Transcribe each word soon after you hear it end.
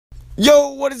Yo,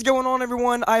 what is going on,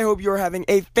 everyone? I hope you're having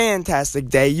a fantastic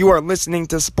day. You are listening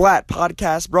to Splat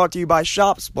Podcast, brought to you by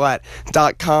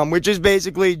shopsplat.com, which is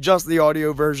basically just the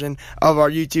audio version of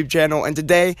our YouTube channel. And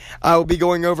today, I will be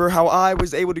going over how I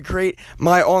was able to create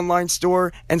my online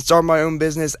store and start my own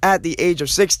business at the age of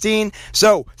 16.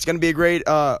 So, it's going to be a great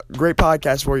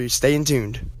podcast for you. Stay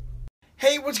tuned.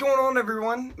 Hey, what's going on,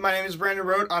 everyone? My name is Brandon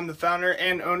Rote. I'm the founder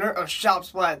and owner of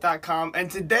shopsplat.com. And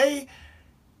today,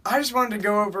 I just wanted to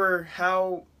go over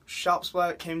how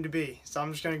ShopSplat came to be. So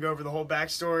I'm just going to go over the whole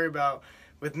backstory about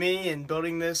with me and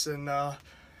building this and,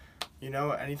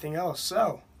 anything else.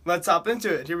 So let's hop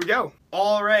into it. Here we go.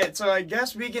 All right. So I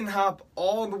guess we can hop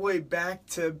all the way back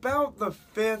to about the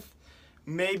 5th,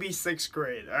 maybe 6th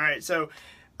grade. All right. So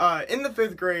in the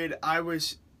 5th grade, I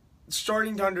was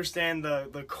starting to understand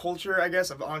the culture, I guess,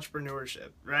 of entrepreneurship,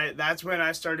 right? That's when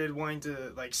I started wanting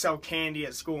to, sell candy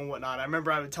at school and whatnot. I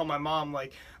remember I would tell my mom,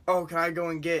 oh, can I go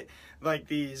and get,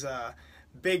 these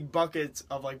big buckets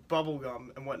of, bubble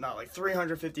gum and whatnot,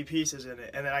 350 pieces in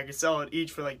it, and then I could sell it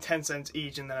each for, 10 cents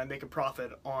each, and then I'd make a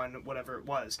profit on whatever it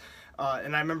was.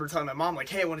 And I remember telling my mom,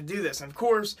 hey, I want to do this. And, of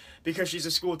course, because she's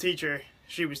a school teacher,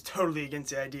 she was totally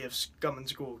against the idea of scumming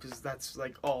school, because that's,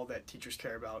 all that teachers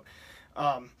care about.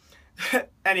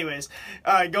 Anyways,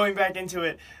 going back into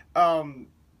it,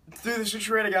 through the 6th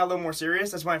grade, I got a little more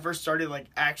serious. That's when I first started,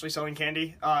 actually selling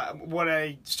candy. What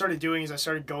I started doing is I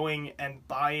started going and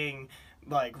buying,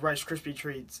 Rice Krispie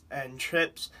treats and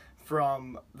chips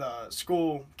from the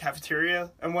school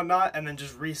cafeteria and whatnot, and then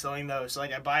just reselling those. So,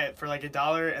 I buy it for,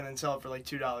 $1 and then sell it for,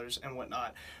 $2 and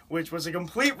whatnot, which was a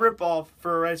complete ripoff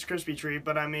for a Rice Krispie treat,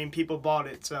 but, people bought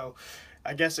it, so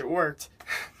I guess it worked.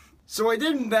 So I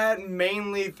did that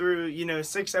mainly through, 6th,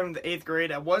 7th, 8th grade.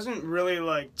 I wasn't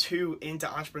really, too into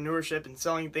entrepreneurship and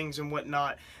selling things and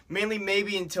whatnot. Mainly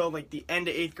maybe until, the end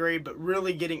of 8th grade, but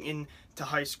really getting into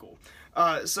high school.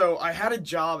 So I had a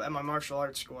job at my martial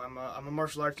arts school. I'm a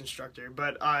martial arts instructor,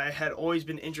 but I had always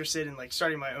been interested in,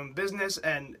 starting my own business.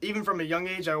 And even from a young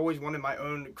age, I always wanted my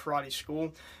own karate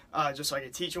school, just so I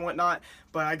could teach and whatnot.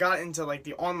 But I got into,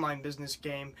 the online business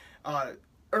game,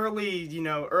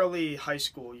 early high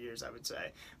school years, I would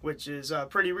say, which is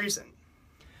pretty recent.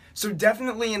 So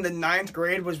definitely in the 9th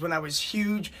grade was when I was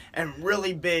huge and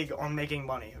really big on making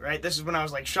money, right? This is when I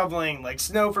was shoveling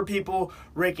snow for people,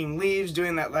 raking leaves,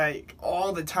 doing that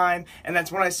all the time. And that's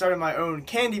when I started my own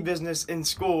candy business in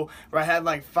school, where I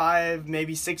had 5,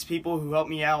 maybe 6 people who helped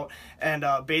me out, and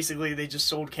basically they just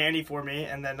sold candy for me,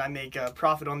 and then I make a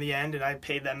profit on the end and I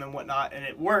paid them and whatnot, and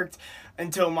it worked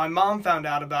until my mom found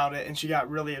out about it and she got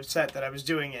really upset that I was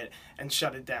doing it and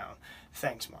shut it down.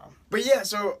 Thanks, Mom. But yeah,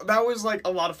 so that was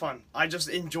a lot of fun. I just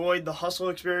enjoyed the hustle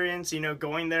experience,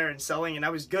 going there and selling, and I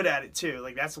was good at it too.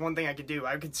 That's the one thing I could do.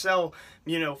 I could sell,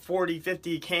 40,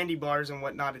 50 candy bars and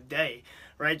whatnot a day,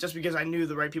 right? Just because I knew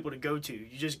the right people to go to.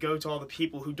 You just go to all the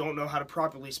people who don't know how to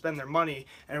properly spend their money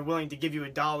and are willing to give you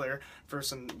 $1 for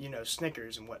some,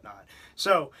 Snickers and whatnot.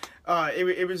 So,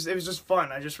 it was just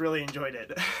fun. I just really enjoyed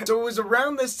it. So it was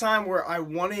around this time where I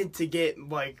wanted to get,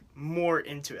 more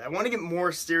into it. I want to get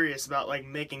more serious about,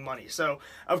 making money. So,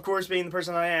 of course, being the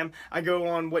person I am, I go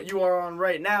on what you are on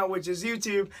right now, which is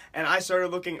YouTube, and I started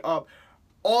looking up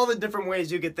all the different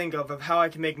ways you could think of how I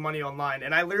can make money online.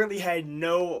 And I literally had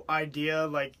no idea,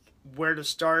 where to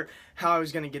start, how I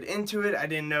was going to get into it. I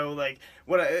didn't know,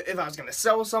 if I was going to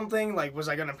sell something, was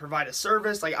I going to provide a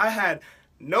service? I had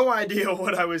no idea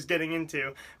what I was getting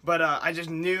into, but I just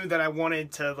knew that I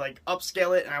wanted to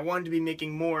upscale it, and I wanted to be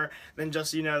making more than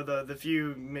just the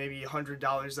few maybe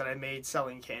 $100 that I made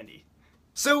selling candy.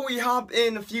 So we hop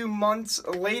in a few months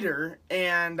later,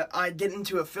 and I get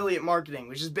into affiliate marketing,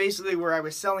 which is basically where I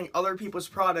was selling other people's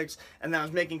products and then I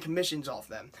was making commissions off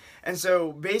them. And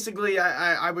so basically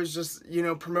I was just,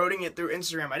 promoting it through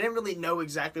Instagram. I didn't really know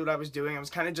exactly what I was doing. I was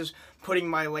kind of just putting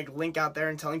my link out there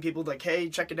and telling people hey,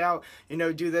 check it out,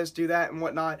 do this, do that, and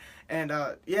whatnot. And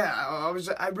I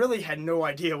really had no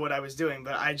idea what I was doing,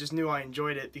 but I just knew I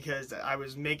enjoyed it because I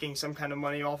was making some kind of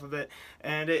money off of it,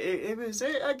 and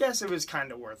I guess it was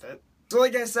kind of worth it. So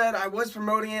like I said, I was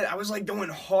promoting it. I was going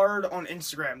hard on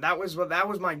Instagram. That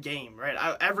was my game,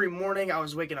 right? Every morning I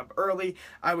was waking up early.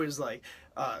 I was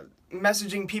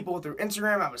messaging people through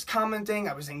Instagram. I was commenting.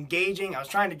 I was engaging. I was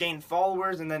trying to gain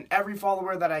followers, and then every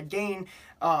follower that I gained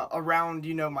around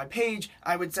my page,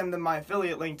 I would send them my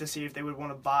affiliate link to see if they would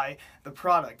want to buy the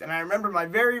product. And I remember my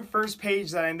very first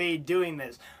page that I made doing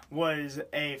this was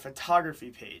a photography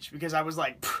page, because I was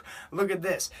like, look at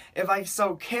this. If I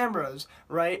sell cameras,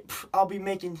 right, I'll be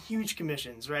making huge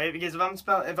commissions, right? Because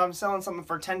if I'm selling something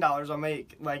for $10, I'll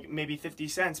make like maybe 50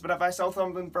 cents. But if I sell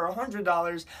something for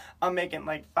 $100, I'm making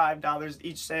like $5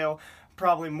 each sale.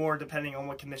 Probably more depending on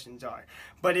what commissions are.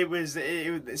 But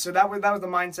so that was the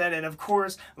mindset, and of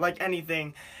course, like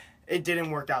anything, it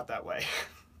didn't work out that way.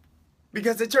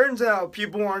 Because it turns out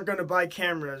people aren't going to buy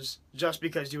cameras just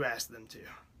because you ask them to.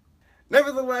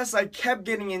 Nevertheless, I kept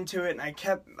getting into it, and I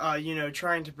kept,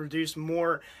 trying to produce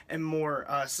more and more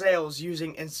sales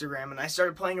using Instagram. And I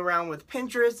started playing around with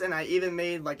Pinterest, and I even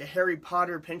made like a Harry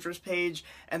Potter Pinterest page.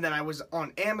 And then I was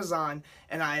on Amazon,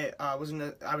 and I was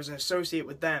an associate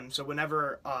with them. So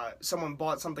whenever someone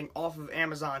bought something off of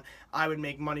Amazon, I would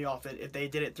make money off it if they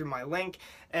did it through my link.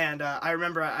 And I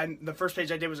remember the first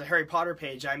page I did was a Harry Potter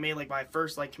page. I made like my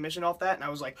first like commission off that, and I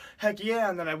was like, heck yeah!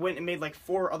 And then I went and made like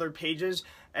 4 other pages,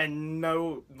 and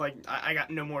I got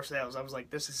no more sales. I was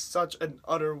like, this is such an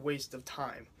utter waste of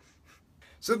time.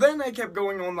 So then I kept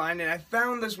going online, and I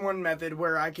found this one method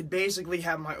where I could basically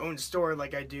have my own store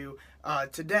like I do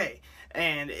today.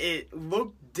 And it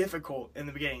looked difficult in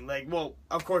the beginning. Like, well,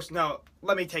 of course, no,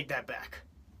 let me take that back.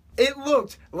 It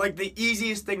looked like the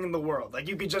easiest thing in the world. Like,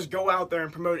 you could just go out there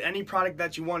and promote any product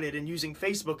that you wanted, and using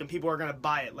Facebook, and people are going to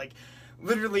buy it. Like,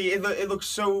 literally, it looks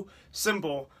so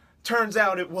simple. Turns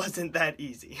out it wasn't that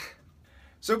easy.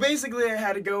 So basically, I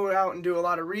had to go out and do a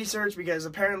lot of research, because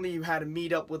apparently you had to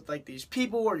meet up with like these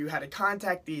people, or you had to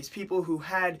contact these people who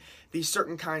had these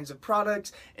certain kinds of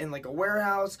products in like a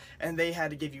warehouse, and they had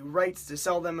to give you rights to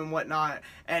sell them and whatnot.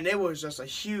 And it was just a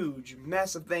huge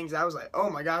mess of things. I was like,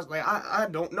 oh my gosh, like I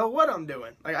don't know what I'm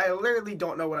doing. Like, I literally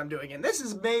don't know what I'm doing. And this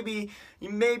is maybe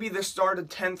the start of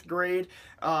 10th grade.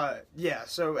 Yeah,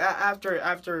 so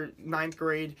after 9th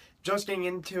grade, just getting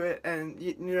into it, and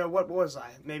what was I?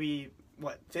 Maybe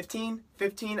 15?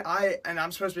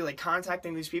 I'm supposed to be like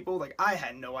contacting these people. Like, I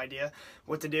had no idea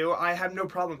what to do. I have no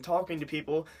problem talking to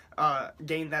people.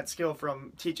 Gained that skill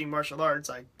from teaching martial arts.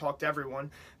 I talk to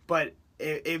everyone, but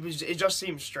it just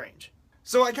seemed strange.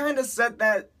 So I kind of set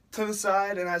that to the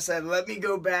side, and I said, let me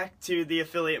go back to the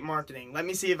affiliate marketing. Let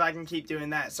me see if I can keep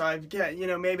doing that. So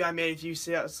maybe I made a few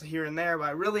sales here and there, but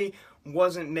I really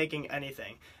wasn't making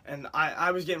anything. And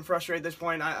I was getting frustrated at this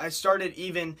point. I started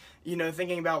even,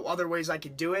 thinking about other ways I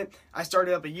could do it. I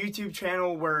started up a YouTube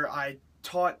channel where I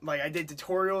taught, like, I did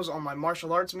tutorials on my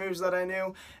martial arts moves that I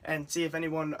knew, and see if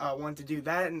anyone wanted to do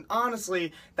that. And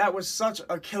honestly, that was such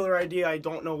a killer idea. I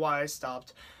don't know why I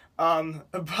stopped.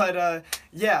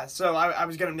 Yeah, so I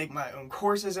was going to make my own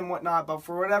courses and whatnot, but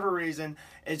for whatever reason,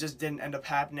 it just didn't end up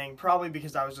happening. Probably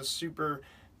because I was just super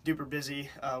duper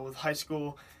busy with high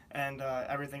school and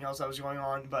everything else that was going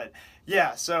on. But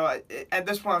yeah, so at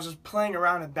this point I was just playing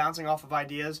around and bouncing off of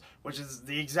ideas, which is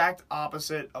the exact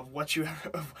opposite of what you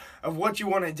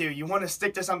want to do. You want to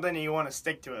stick to something, and you want to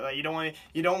stick to it. Like, you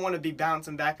don't want to be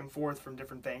bouncing back and forth from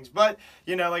different things. But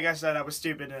like I said, I was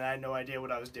stupid and I had no idea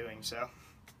what I was doing.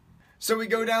 So we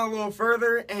go down a little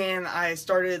further, and I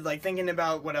started like thinking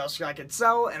about what else I could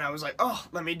sell, and I was like, oh,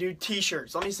 let me do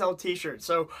t-shirts. Let me sell t-shirts.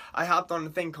 So I hopped on a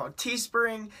thing called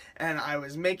Teespring, and I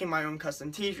was making my own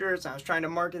custom t-shirts. I was trying to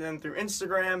market them through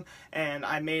Instagram, and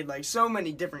I made like so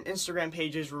many different Instagram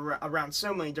pages around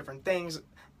so many different things,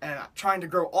 and trying to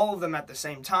grow all of them at the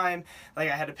same time. Like,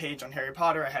 I had a page on Harry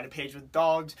Potter, I had a page with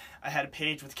dogs, I had a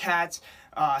page with cats,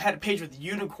 I had a page with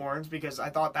unicorns because I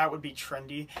thought that would be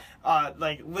trendy.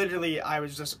 Like, literally, I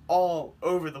was just all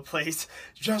over the place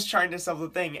just trying to sell the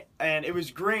thing. And it was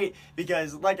great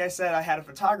because, like I said, I had a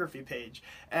photography page.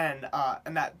 And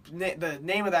the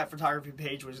name of that photography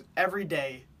page was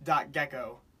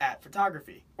everyday.gecko at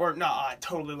photography. Or no, I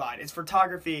totally lied. It's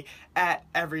photography at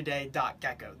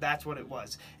everyday.gecko. That's what it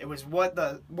was. It was what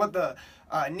the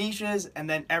niche is, and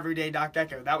then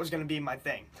everyday.gecko. That was going to be my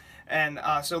thing. And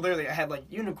so literally I had like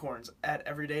unicorns at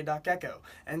everyday.gecko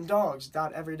and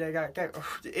dogs.everyday.gecko.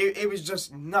 It was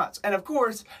just nuts. And of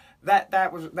course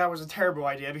that was a terrible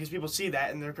idea, because people see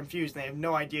that and they're confused and they have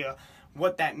no idea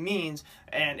what that means.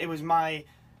 And it was my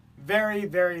very,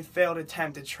 very failed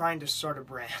attempt at trying to start a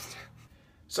brand.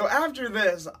 So after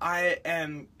this,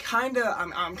 I'm kind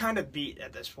of beat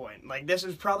at this point. Like, this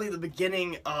is probably the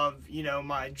beginning of,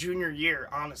 my junior year,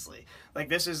 honestly. Like,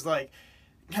 this is like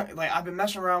I've been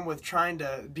messing around with trying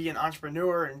to be an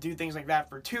entrepreneur and do things like that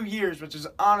for 2 years, which is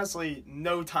honestly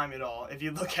no time at all if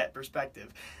you look at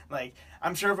perspective. Like,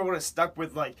 I'm sure if I would have stuck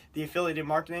with like the affiliated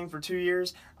marketing for 2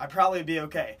 years, I'd probably be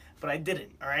okay. But I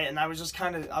didn't, alright? And I was just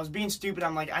I was being stupid.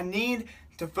 I'm like, I need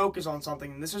to focus on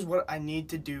something, and this is what I need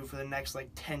to do for the next like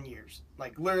 10 years.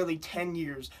 Like, literally 10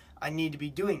 years I need to be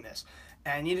doing this.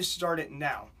 and I need to start it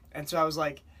now. And so I was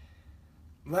like,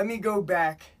 let me go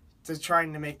back to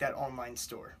trying to make that online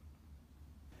store.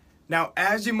 Now,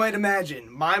 as you might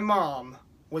imagine, my mom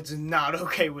was not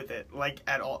okay with it, like,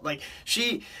 at all. Like,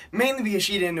 mainly because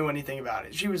she didn't know anything about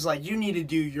it. She was like, you need to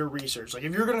do your research. Like,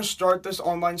 if you're going to start this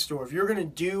online store, if you're going to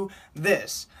do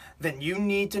this, then you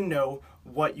need to know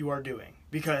what you are doing.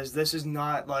 Because this is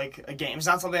not, like, a game. It's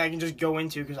not something I can just go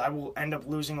into because I will end up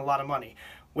losing a lot of money.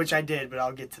 Which I did, but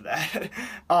I'll get to that.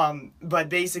 But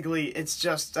basically, it's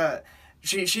just,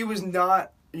 she was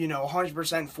not,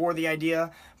 100% for the idea,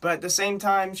 but at the same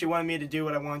time, she wanted me to do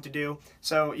what I wanted to do,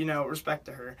 so, respect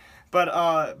to her.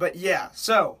 But yeah,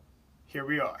 so, here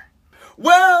we are.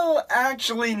 Well,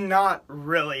 actually not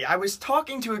really. I was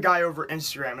talking to a guy over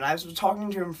Instagram, and I was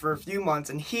talking to him for a few months,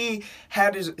 and he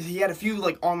had a few,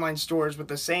 like, online stores with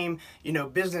the same,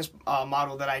 business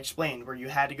model that I explained, where you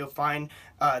had to go find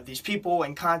these people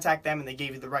and contact them, and they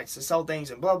gave you the rights to sell things,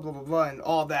 and blah, blah, blah, blah, and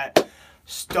all that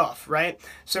stuff, right?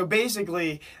 So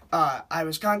basically, I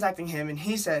was contacting him, and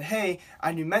he said, hey,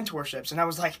 I do mentorships, and I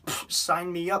was like,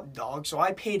 sign me up, dog. So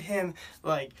I paid him,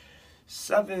 like,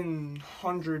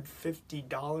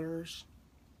 $750,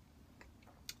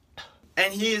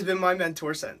 and he has been my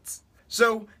mentor since.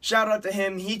 So shout out to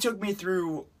him. He took me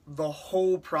through the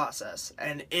whole process,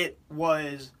 and it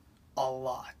was a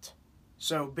lot.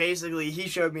 So basically, he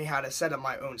showed me how to set up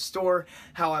my own store,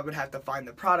 how I would have to find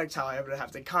the products, how I would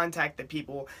have to contact the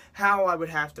people, how I would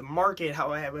have to market,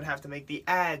 how I would have to make the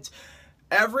ads.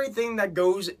 Everything that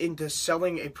goes into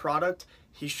selling a product,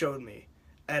 he showed me.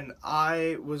 And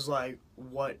I was like,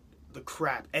 what the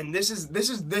crap? And this is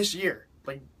this year.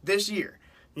 Like, this year.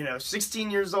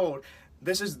 16 years old.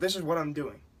 This is what I'm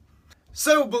doing.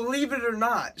 So, believe it or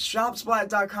not,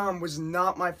 ShopSplat.com was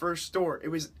not my first store. It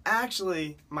was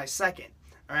actually my second.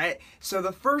 Alright? So,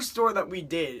 the first store that we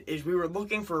did is we were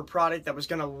looking for a product that was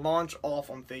going to launch off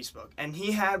on Facebook. And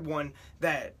he had one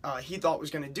that he thought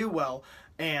was going to do well,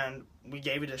 and we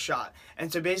gave it a shot.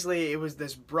 And so basically, it was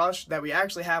this brush that we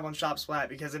actually have on ShopSplat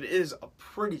because it is a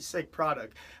pretty sick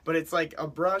product. But it's like a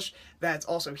brush that's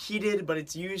also heated, but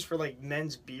it's used for like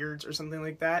men's beards or something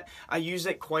like that. I use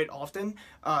it quite often,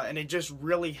 and it just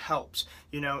really helps,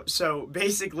 So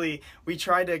basically, we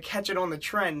tried to catch it on the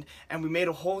trend, and we made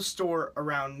a whole store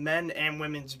around men and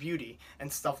women's beauty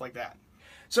and stuff like that.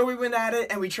 So we went at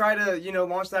it, and we tried to,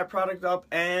 launch that product up,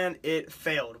 and it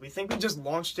failed. We think we just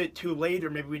launched it too late, or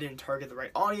maybe we didn't target the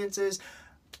right audiences.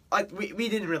 We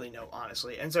didn't really know,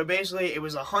 honestly. And so basically, it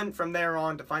was a hunt from there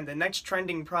on to find the next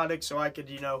trending product so I could,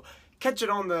 catch it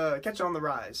on the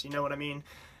rise. You know what I mean?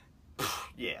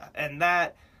 Yeah, and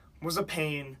that was a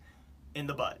pain in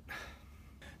the butt.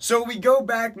 So we go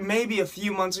back maybe a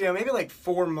few months ago, maybe like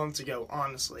 4 months ago,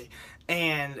 honestly.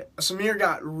 And Samir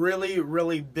got really,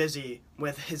 really busy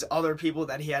with his other people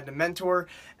that he had to mentor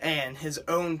and his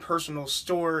own personal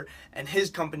store and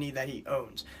his company that he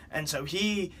owns. And so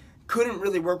he couldn't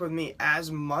really work with me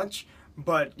as much,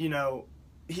 but,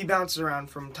 he bounced around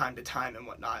from time to time and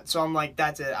whatnot. So I'm like,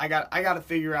 that's it. I got to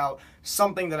figure out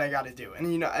something that I got to do.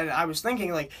 And, and I was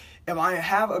thinking, like, if I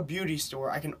have a beauty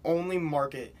store, I can only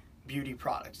market beauty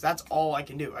products. That's all I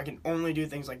can do. I can only do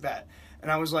things like that. And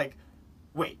I was like,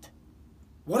 wait,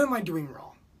 what am I doing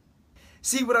wrong?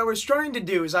 See, what I was trying to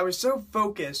do is I was so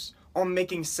focused on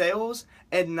making sales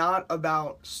and not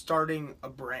about starting a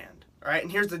brand. All right,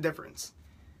 and here's the difference.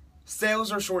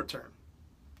 Sales are short term.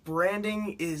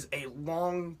 Branding is a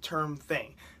long-term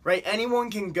thing, right? Anyone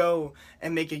can go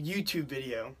and make a YouTube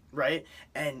video, right?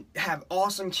 And have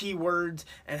awesome keywords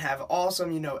and have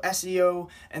awesome, SEO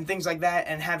and things like that,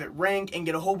 and have it rank and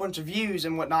get a whole bunch of views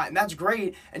and whatnot. And that's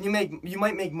great. And you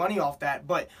might make money off that,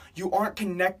 but you aren't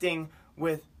connecting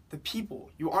with the people.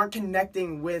 You aren't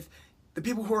connecting with the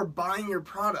people who are buying your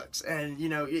products, and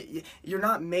you're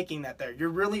not making that there. You're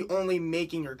really only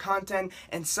making your content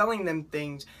and selling them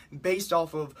things based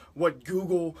off of what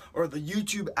Google or the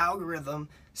YouTube algorithm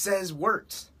says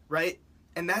works, right?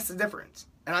 And that's the difference.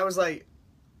 And I was like,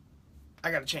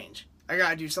 I gotta change. I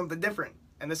gotta do something different.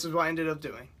 And this is what I ended up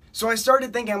doing. So I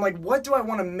started thinking, I'm like, what do I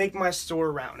want to make my store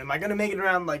around? Am I going to make it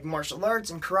around, like, martial arts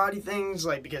and karate things,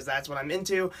 like, because that's what I'm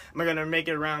into? Am I going to make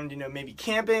it around, maybe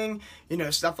camping,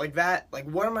 stuff like that? Like,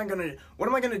 what am I going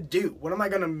to do? What am I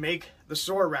going to make the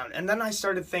store around? And then I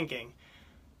started thinking,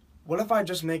 what if I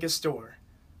just make a store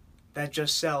that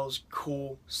just sells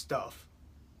cool stuff?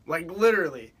 Like,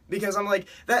 literally. Because I'm like,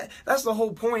 that's the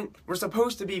whole point. We're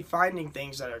supposed to be finding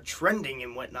things that are trending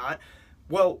and whatnot.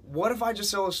 Well, what if I just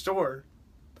sell a store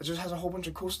that just has a whole bunch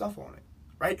of cool stuff on it,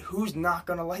 right? Who's not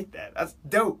gonna like that? That's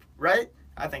dope, right?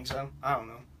 I think so. I don't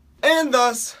know. And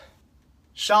thus,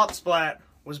 ShopSplat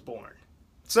was born.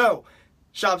 So,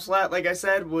 Shop Splat, like I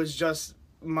said, was just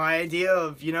my idea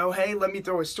of, you know, hey, let me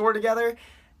throw a store together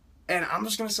and I'm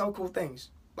just going to sell cool things.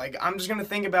 Like, I'm just going to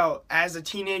think about, as a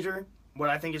teenager, what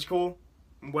I think is cool,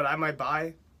 what I might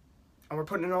buy, and we're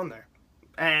putting it on there.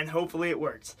 And hopefully it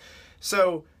works.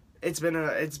 So, it's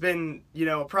been, you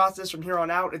know, a process from here on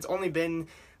out. It's only been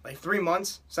like 3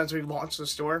 months since we've launched the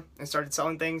store and started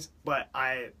selling things, but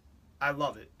I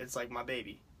love it. It's like my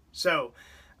baby. So,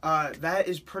 that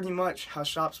is pretty much how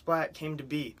Shop Splat came to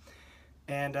be.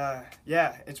 And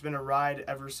yeah, it's been a ride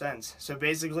ever since. So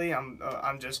basically, I'm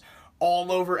just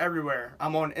all over everywhere.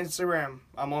 I'm on Instagram,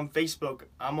 I'm on Facebook,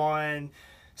 I'm on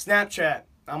Snapchat,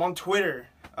 I'm on Twitter,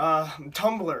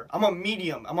 Tumblr, I'm on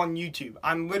Medium, I'm on YouTube.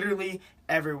 I'm literally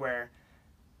everywhere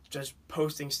just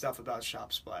posting stuff about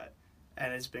Shop Splat,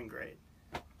 and it's been great.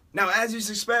 Now, as you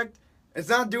suspect, it's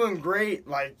not doing great,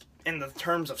 like, in the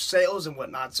terms of sales and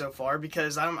whatnot so far,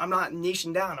 because I'm not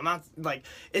niching down. I'm not, like,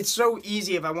 it's so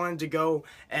easy if I wanted to go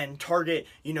and target,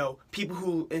 you know, people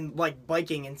who like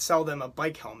biking and sell them a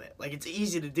bike helmet. Like, it's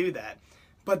easy to do that,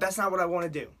 but that's not what I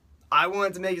want to do. I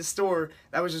wanted to make a store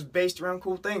that was just based around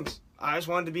cool things. I just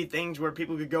wanted to be things where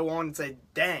people could go on and say,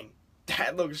 dang,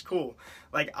 that looks cool.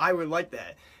 Like, I would like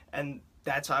that. And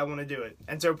that's how I want to do it.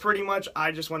 And so pretty much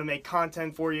I just want to make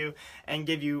content for you and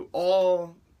give you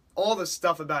all the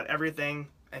stuff about everything,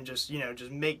 and just, you know, just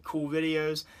make cool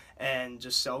videos and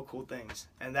just sell cool things.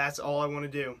 And that's all I want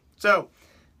to do. So,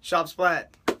 Shop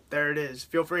Splat, there it is.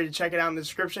 Feel free to check it out in the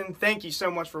description. Thank you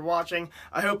so much for watching.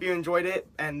 I hope you enjoyed it,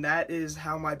 and that is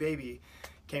how my baby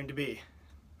came to be.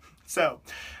 So,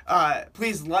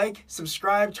 please like,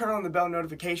 subscribe, turn on the bell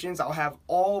notifications. I'll have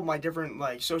all my different,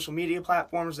 like, social media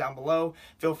platforms down below.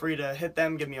 Feel free to hit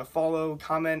them, give me a follow,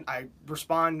 comment. I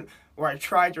respond, or I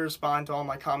try to respond to all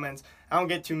my comments. I don't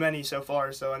get too many so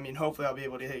far, so I mean, hopefully I'll be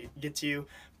able to get to you.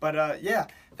 But yeah,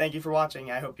 thank you for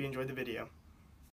watching. I hope you enjoyed the video.